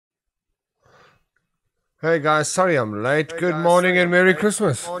Hey guys, sorry I'm late. Good morning and Merry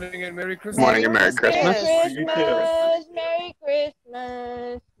Christmas. Morning and Merry Christmas. Morning and Merry Christmas. You too. Merry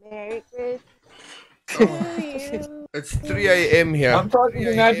Christmas, Merry Christmas to you. It's 3 a.m. here. I'm talking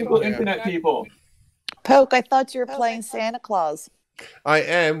to magical internet people. Poke, I thought you were playing Santa Claus. I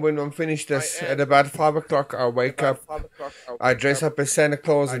am. When I'm finished this, at about 5 o'clock, I wake up, I dress up as Santa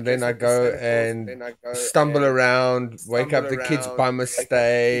Claus, and then I go and stumble around, wake up the kids by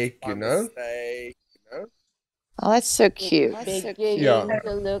mistake, you know? Oh, that's so cute. Yeah.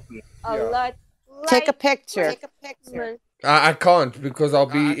 To look a lot Take a like picture. Christmas. I can't because I'll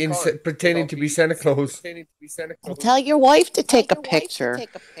be pretending to be Santa Claus. Well, tell your wife to take a picture.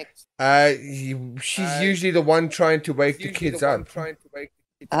 She's usually the one trying to wake the kids up.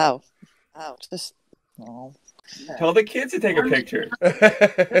 Oh. Just. Oh. Tell the kids to take a picture.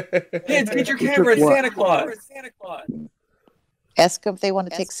 Kids, get your camera. It's Santa Claus. Ask them if they want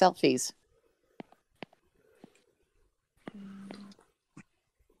to take selfies.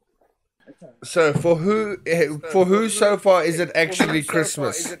 So for who so far is it actually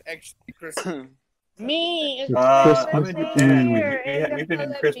Christmas? Me. It's I'm in Japan. We've been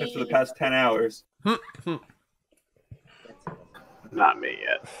in Christmas for the past 10 hours. Not me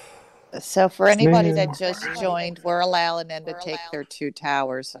yet. So for anybody that just joined, we're allowing them to take their 2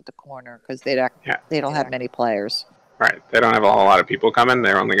 towers at the corner because they don't have many players. Right. They don't have a whole lot of people coming.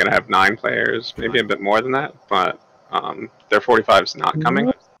 They're only going to have 9 players, maybe a bit more than that. But their 45 is not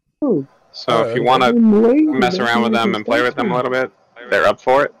coming. So if you want to mess around with them and play with them a little bit, they're up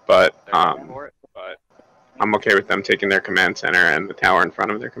for it. But I'm okay with them taking their command center and the tower in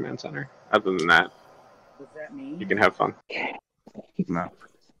front of their command center. Other than that, you can have fun. No.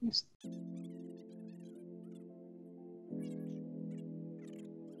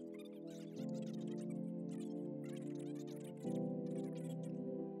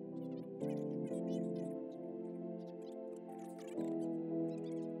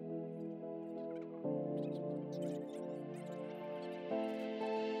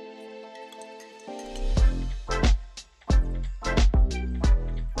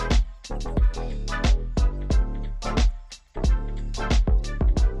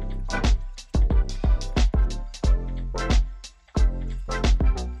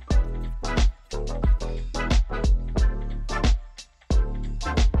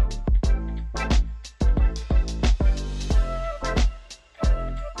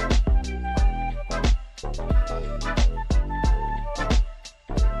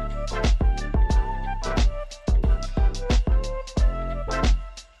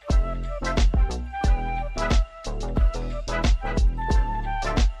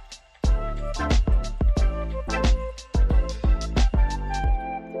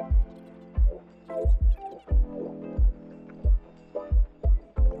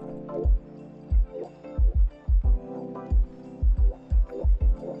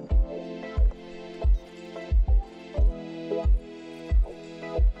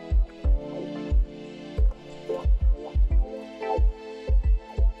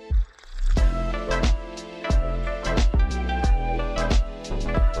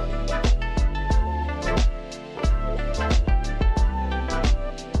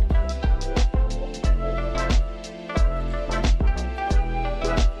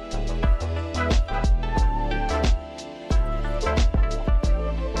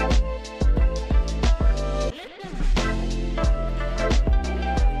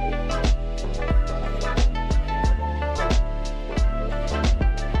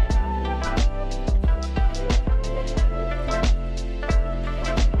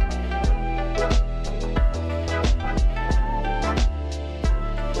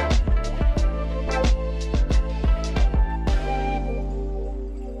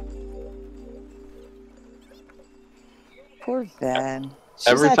 Poor Ben.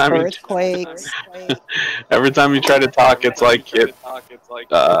 Every She's time had you- earthquakes. Every time you try to talk, it's like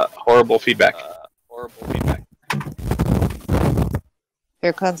horrible feedback.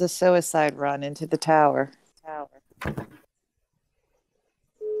 Here comes a suicide run into the tower. Might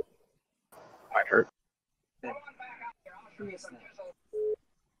hurt.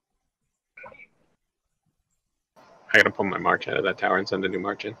 I gotta pull my march out of that tower and send a new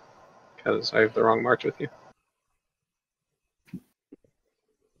march in because I have the wrong march with you.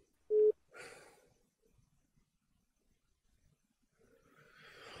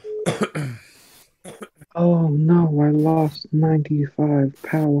 Oh no, I lost 95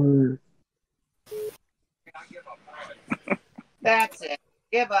 power. That's it.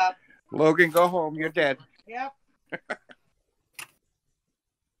 Give up. Logan, go home. You're dead. Yep.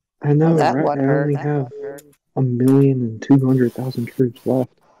 I know, That right? one I hurt. only have 1,200,000 troops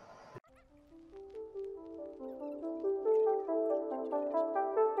left.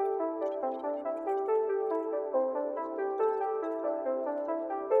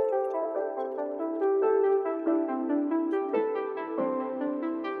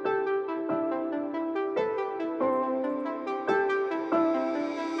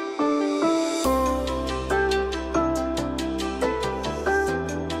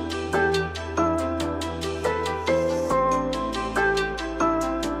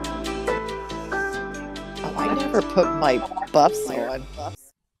 never put my buffs on.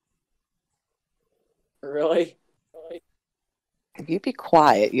 Really? You be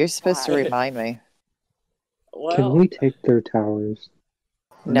quiet. You're supposed to remind me. Well, Can we take their towers?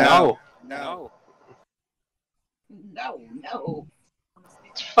 No. No.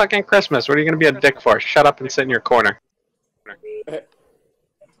 It's fucking Christmas. What are you going to be a dick for? Shut up and sit in your corner.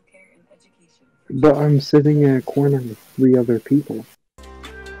 But I'm sitting in a corner with 3 other people.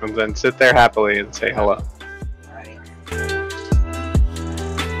 And then sit there happily and say hello.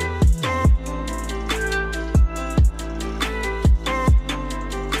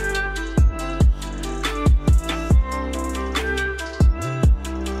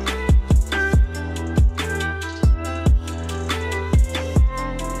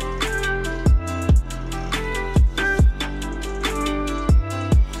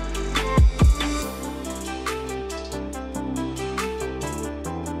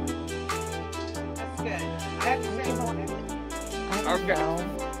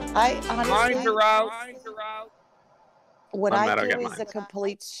 I honestly, Mines are out. what I'm I mad I do get is mine. a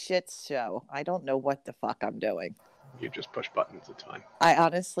complete shit show. I don't know what the fuck I'm doing. You just push buttons, it's fine. I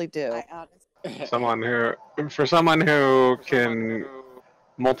honestly do. For someone who can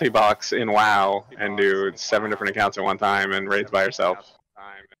multi-box in WoW and do 7 different accounts at one time and raid by yourself,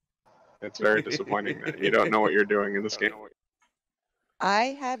 it's very disappointing that you don't know what you're doing in this game.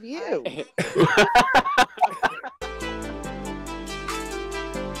 I have you.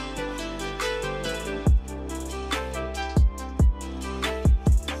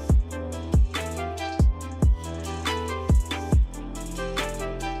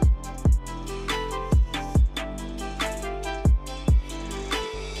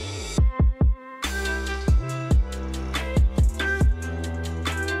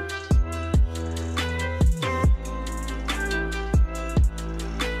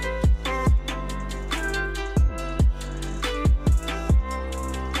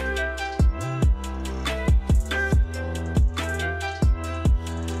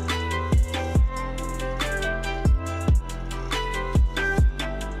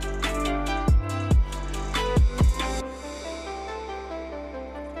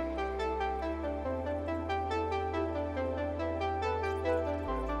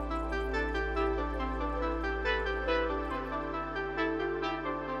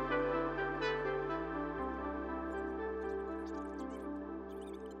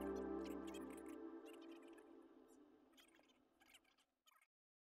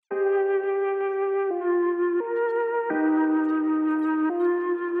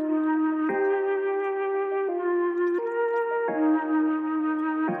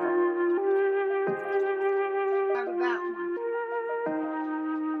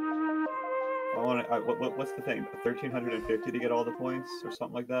 What's the thing? 1,350 to get all the points or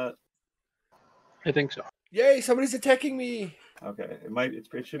something like that? I think so. Yay, somebody's attacking me. Okay,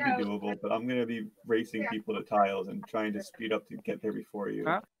 it should be doable, but I'm gonna be racing people to tiles and trying to speed up to get there before you.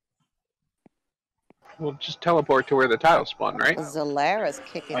 Huh? We'll just teleport to where the tiles spawn, right? Zalara's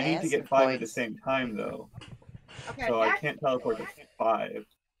kicking ass. I need to get 5 at the same time though, so I can't teleport to 5.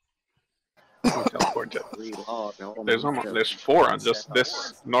 We'll teleport to. There's 4 on just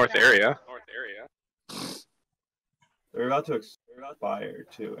this north area. They're about to expire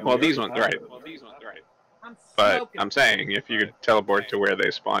too. Well, these ones, right? But I'm saying, if you could teleport to where they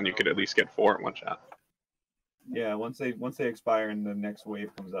spawn, you could at least get 4 in one shot. Yeah, once they expire and the next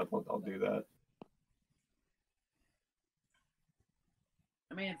wave comes up, I'll do that.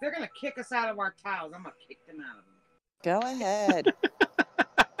 I mean, if they're gonna kick us out of our tiles, I'm gonna kick them out of them. Go ahead.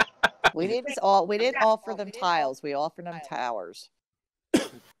 We didn't offer them tiles. We offered them towers.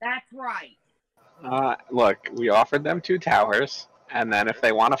 That's right. Look, we offered them 2 towers, and then if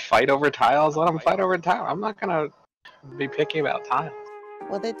they want to fight over tiles, let them fight over tiles. I'm not gonna be picky about tiles.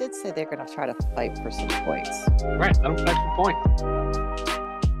 Well, they did say they're going to try to fight for some points. Right, let them fight for points.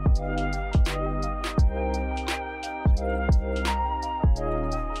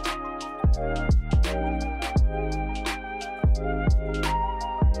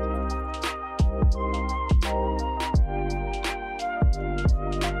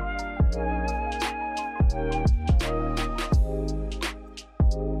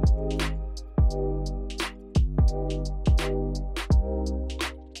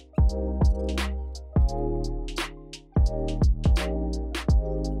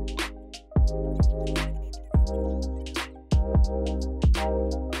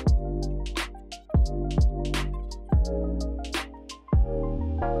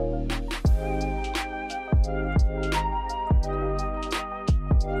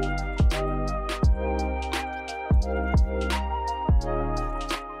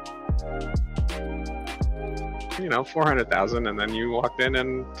 400,000, and then you walked in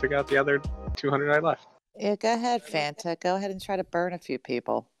and took out the other 200 I left. Yeah, go ahead, Fanta. Go ahead and try to burn a few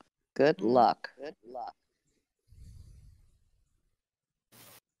people. Good luck. Good luck.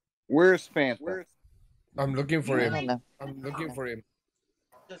 Where's Fanta? I'm looking for him. I don't know. I'm looking for him.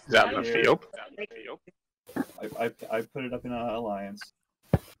 Is that in the field? I put it up in Alliance.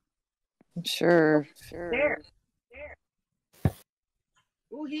 Sure. There.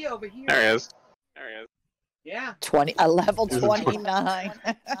 Ooh, he over here. There he is. Yeah. A level 29.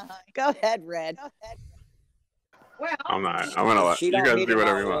 Go ahead, Red. Well, I'm gonna let you guys do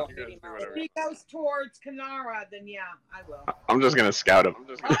whatever you want. if he goes towards Kanara, then yeah, I will. I'm just gonna scout him.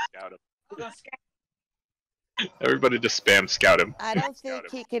 We're gonna scout. Everybody just spam scout him. I don't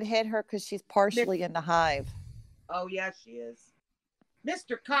think he can hit her because she's partially in the hive. Oh yeah, she is.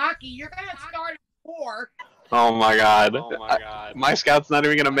 Mr. Cocky, you're gonna start at 4. Oh my god. My scout's not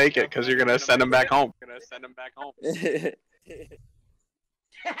even gonna make it because you're gonna send him back home.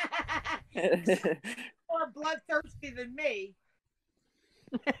 More bloodthirsty than me.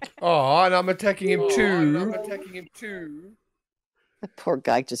 Oh, and I'm attacking him too. The poor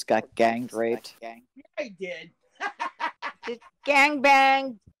guy just got gang raped. Yeah, I did. Just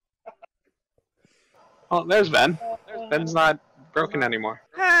gangbang. Oh, there's Ben. Ben's not broken anymore.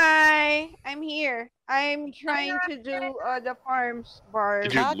 Hi, I'm here. I'm trying to do the farms bar.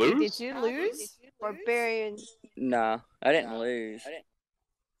 Did you Cocky, lose? Did you lose? Barbarian. No, I didn't lose.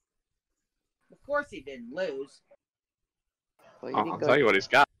 Of course he didn't lose. Well, you Oh, didn't I'll go- tell you what he's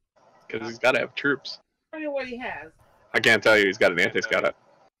got. Because he's got to have troops. I don't know what he has. I can't tell you he's got an anti-scout up.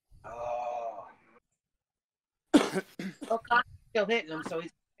 Oh. Well, Cocky's still hitting him, so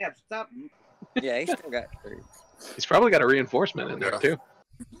he's gonna have something. Yeah, he still got 3. He's probably got a reinforcement in there too.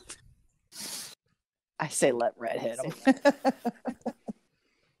 I say let Red hit him.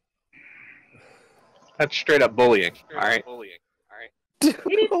 That's straight up bullying. All right.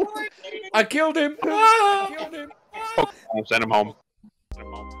 I killed him. Send him home.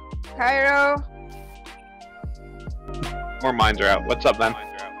 Cairo. More mines are out. What's up, Ben?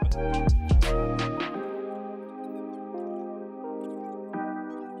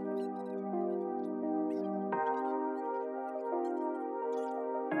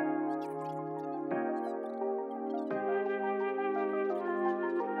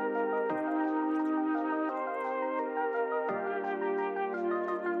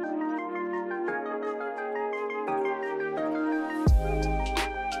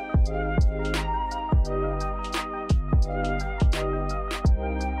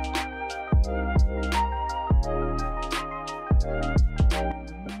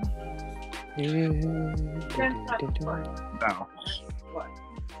 No.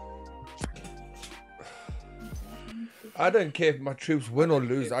 I don't care if my troops win or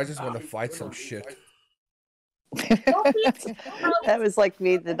lose. I just want to fight some shit. That was like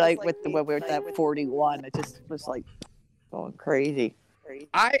me the night when we were at that 41. It just was like going crazy.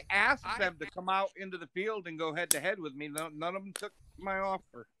 I asked them to come out into the field and go head to head with me. None of them took my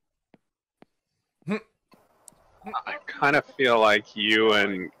offer. I kind of feel like you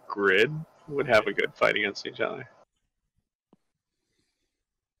and Grid would have a good fight against each other.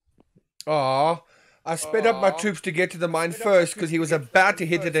 Aw, I sped up my troops to get to the mine first because he was about to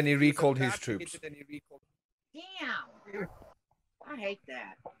hit it and he recalled his troops. Damn. I hate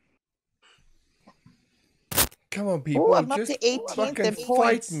that. Come on, people, Oh, I'm up just to 18th fucking in fight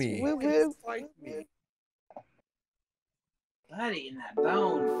points. me. Woo woo. Buddy in that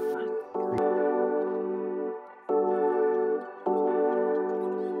bone.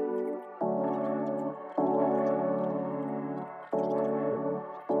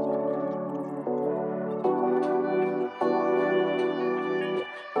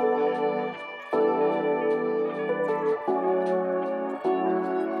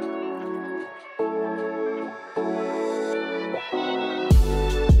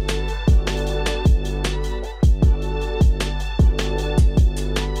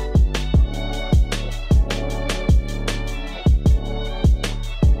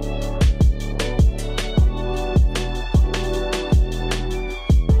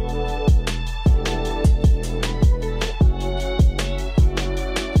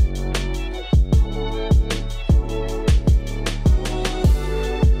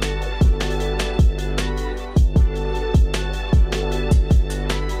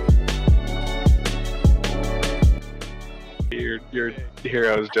 Your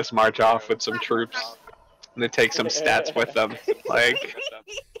heroes just march off with some troops and they take some stats with them. Like,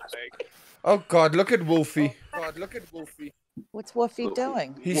 Oh God, look at Wolfie. What's Wolfie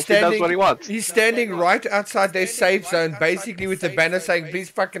doing? He's Wolfie standing. does what he wants. He's standing right outside their safe zone, basically with the banner saying, "Please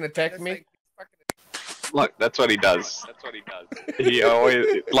fucking attack me." Look, that's what he does. He always,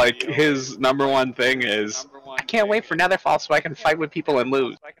 like, his number one thing is, I can't wait for Netherfall so I can fight with people and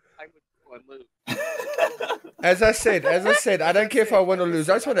lose. As I said, I don't care if I win or lose.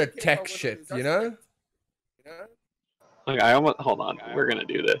 I just want to attack shit, you know? Like, I almost, hold on, we're gonna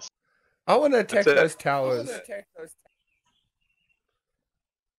do this. I want to attack those towers.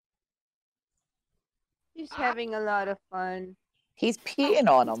 He's having a lot of fun. He's peeing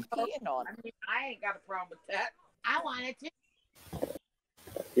on them. I mean, I ain't got a problem with that. I wanted to.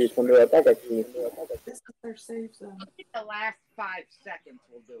 He's going to attack a key. This is their safe zone. The last 5 seconds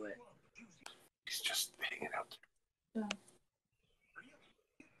will do it. He's just hanging out.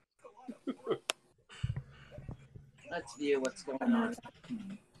 Let's view what's going on.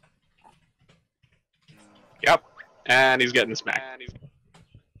 Yep, and he's getting smacked.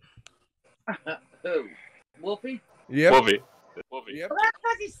 Who? Wolfie? Yep. Wolfie. Yep. Well, that's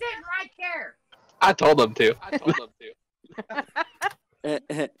because he's sitting right there. I told him to.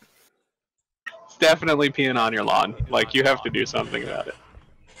 It's definitely peeing on your lawn. Like, you have to do something about it.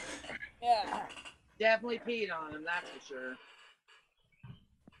 Yeah. Definitely peed on him, that's for sure.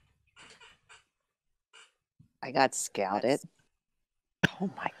 I got scouted. Oh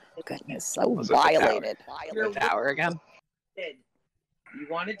my goodness, so violated. The tower again? You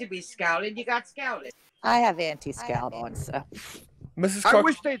wanted to be scouted, you got scouted. I have anti-scout on, so. Mrs. I Cock.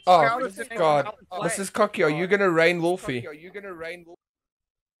 wish they'd Oh, scout us and they God. would play. Mrs. Cocky, are you going to rain Wolfie?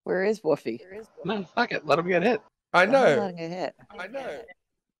 Where is Woofy? No, fuck it. Let him get hit. I I'm not know. letting it hit. I know.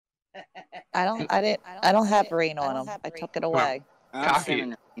 I don't have rain on him. I took it away.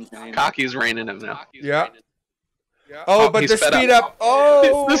 Cocky's raining him now. Yeah. Oh, but He's the sped speed up. up.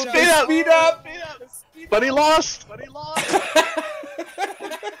 Oh, The speed up. But he lost.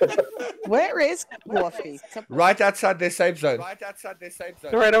 Where is Woofy? Right outside their safe zone.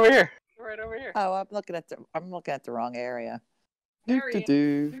 They're right over here. Oh, I'm looking at the wrong area. There he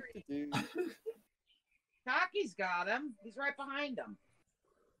Do. Cocky's got him. He's right behind him.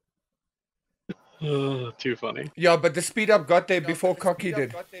 Too funny. Yeah, but the speed up got there before Cocky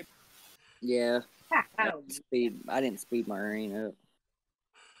did. Yeah. I didn't speed my arena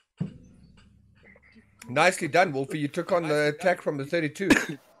up. Nicely done, Wolfie. You took on the attack from the 32.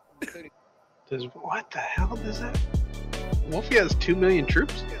 What the hell is that? Wolfie has 2 million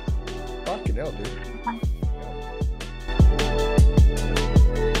troops? Fucking hell, dude.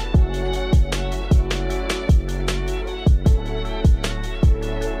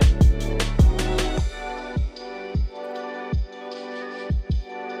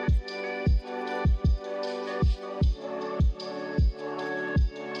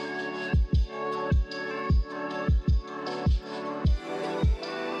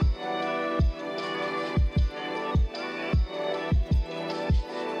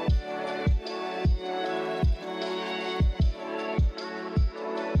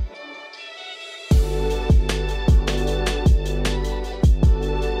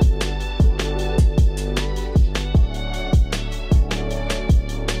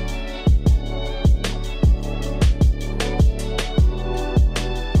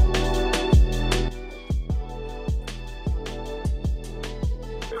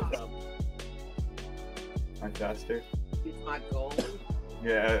 Faster. It's my goal.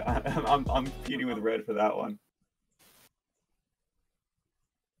 Yeah, I'm competing with Red for that one.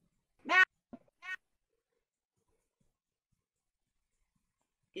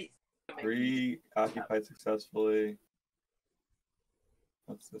 Three occupied successfully.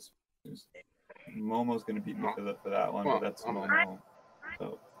 What's this? Momo's gonna beat me for that one, but that's Momo.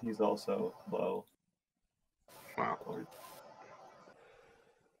 So he's also low. Wow.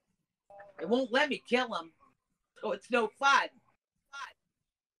 It won't let me kill him. So it's no fun.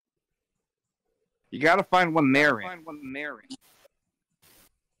 You gotta find one there. No, I know.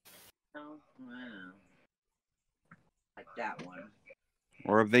 Like that one.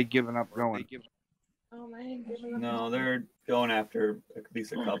 Or have they given up going? Oh, they ain't giving up. No, they're going after at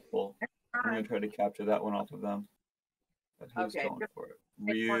least a couple. I'm gonna try to capture that one off of them. But who's Okay. going for it?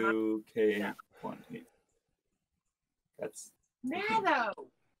 Ryu K18. That's Nado!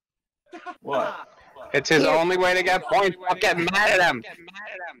 what? It's his only way to get points. I'll get mad at him.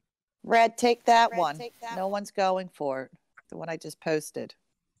 Red, take that one. No one's going for it. The one I just posted.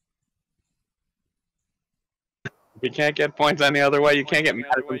 You can't get points any other way. You can't get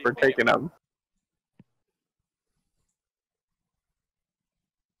mad at him for taking them.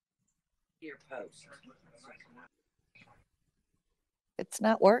 Your post. It's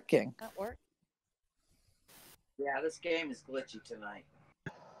not working. Yeah, this game is glitchy tonight.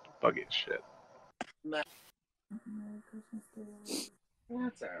 Buggy as shit. Yeah,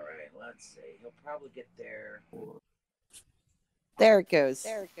 That's all right. Let's see. He'll probably get there. There it goes.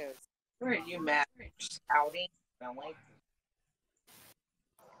 Where are you, Matt? Scouting? Like...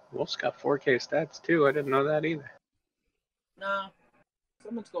 Wolf's got 4K stats too. I didn't know that either. No.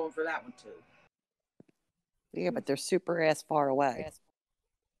 Someone's going for that one too. Yeah, but they're super ass far away.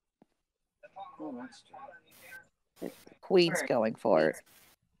 Oh, that's true. Queen's going for it.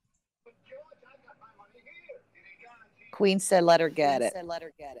 Queen said, "Let her get it."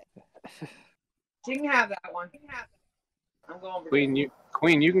 She can have that one. I'm going for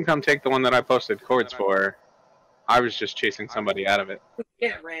Queen, you can come take the one that I posted chords for. I was just chasing somebody out of it.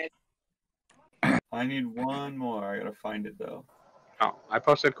 Get it, Red. I need one more. I gotta find it though. Oh, I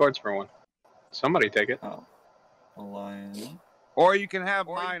posted chords for one. Somebody take it. Oh, a lion. Or you can have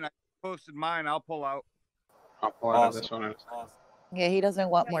mine. I posted mine. I'll pull out. I'll pull out this one. Awesome. Yeah, he doesn't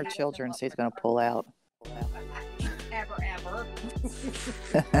want more children, so he's going to pull out. Ever.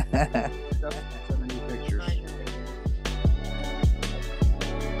 Send me pictures.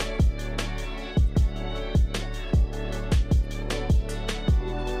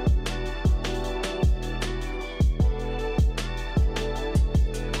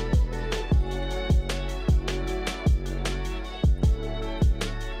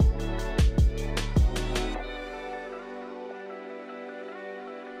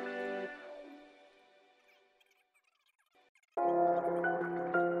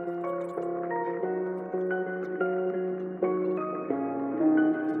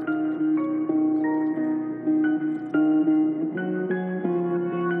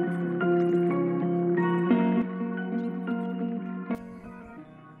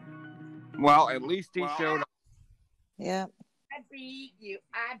 Well, at least he showed up. Yeah. I beat you.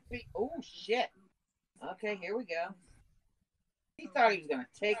 Oh, shit. Okay, here we go. He thought he was going to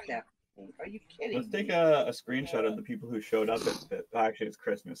take that. Are you kidding? Let's take a screenshot of the people who showed up. Actually, it's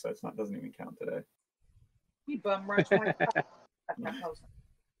Christmas, so doesn't even count today. He bum rushed my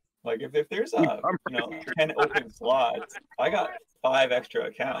Like if there's 10 open slots, I got 5 extra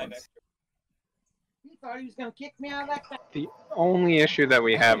accounts. He thought he was going to kick me out of that. The only issue that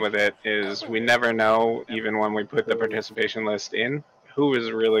we have with it is we never know, even when we put the participation list in, who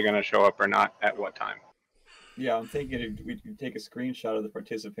is really going to show up or not at what time. Yeah, I'm thinking we could take a screenshot of the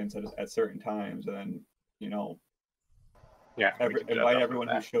participants at certain times, and then invite everyone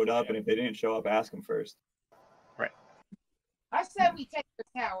who showed up, and if they didn't show up, ask them first. Right. I said we take the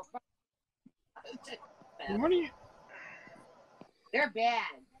tower. What are you? They're bad.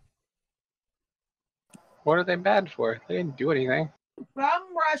 What are they bad for? They didn't do anything.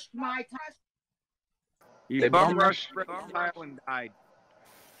 Bum rushed my time. He bum rushed Tile and died.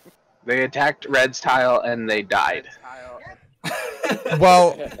 They attacked Red's tile and they died.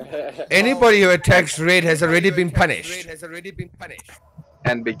 Well, anybody who attacks Red has already been punished.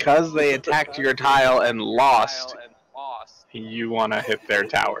 And because they attacked your tile and lost, you want to hit their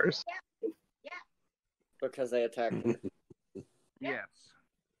towers. Because they attacked me. Yes.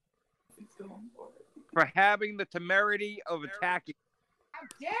 For having the temerity of attacking. How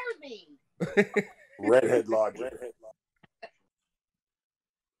dare me? Redhead logic.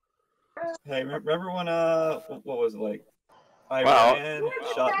 Hey, remember when what was it like? Iran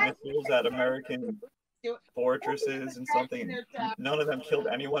shot missiles at American fortresses and something. None of them killed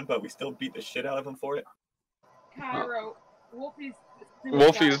anyone, but we still beat the shit out of them for it. Cairo, Wolfie's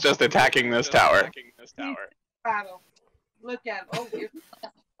just attacking this tower. Look at him.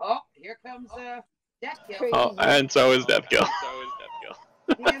 Here comes Death Kill. Oh, and so is Death Kill.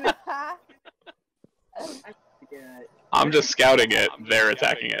 I'm just scouting it. They're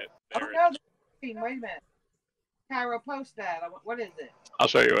attacking it. Oh no! Wait a minute. Cairo, post that. What is it? I'll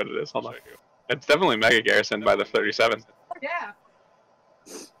show you what it is. Hold on. It's definitely Mega Garrison by the 37. Yeah.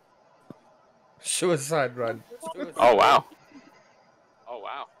 Suicide run. Oh wow.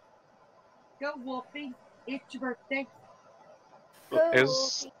 Go Wolfie! It's your birthday.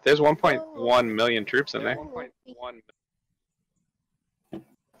 There's 1.1 million troops in there.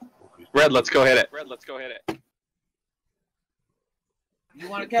 Red, let's go hit it. You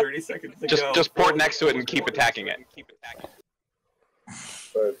want to get 30 seconds to go. Just port next to it and keep attacking it.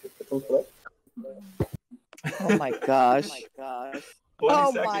 Oh my gosh.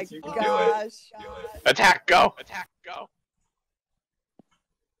 20 seconds, you can do it. Attack, go.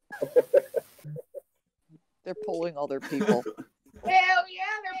 They're pulling all their people. Hell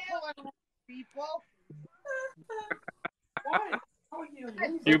yeah, they're pulling all people.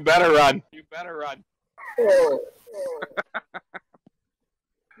 You better run.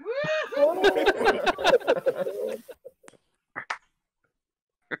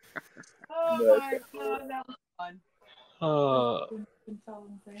 Oh my god, that was fun.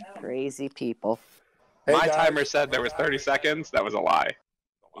 Crazy people. Hey, My guys. timer said there was 30 seconds. That was a lie.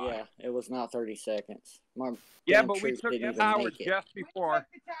 Yeah, it was not 30 seconds. My Yeah, damn but we troops took didn't the even tower make it. just before.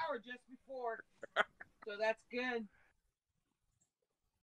 The tower just before. So that's good.